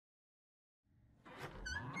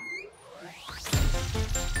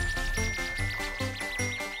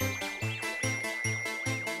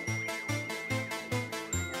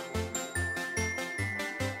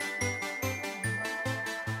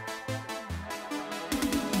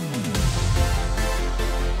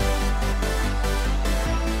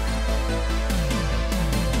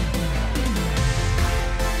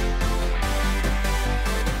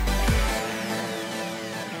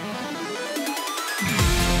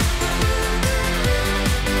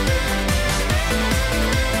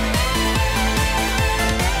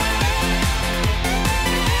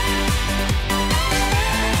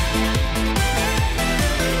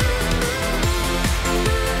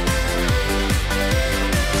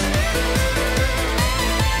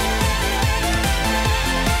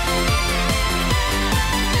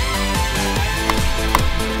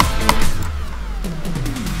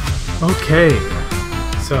Okay,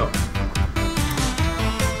 so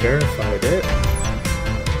verified it,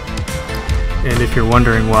 and if you're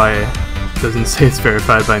wondering why it doesn't say it's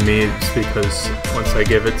verified by me, it's because once I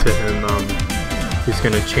give it to him, he's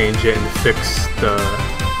gonna change it and fix the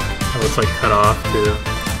how it's like cut off too.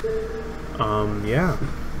 Yeah,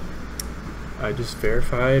 I just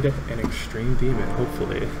verified an extreme demon.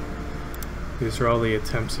 Hopefully, these are all the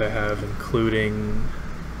attempts I have, including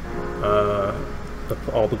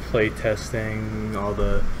all the play testing, all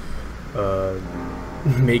the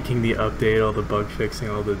making the update, all the bug fixing,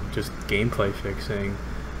 all the just gameplay fixing.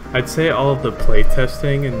 I'd say all of the play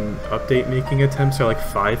testing and update making attempts are like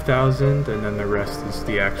 5,000, and then the rest is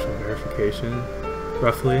the actual verification,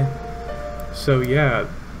 roughly. So yeah,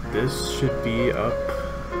 this should be up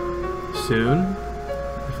soon,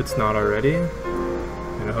 if it's not already,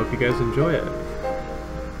 and I hope you guys enjoy it.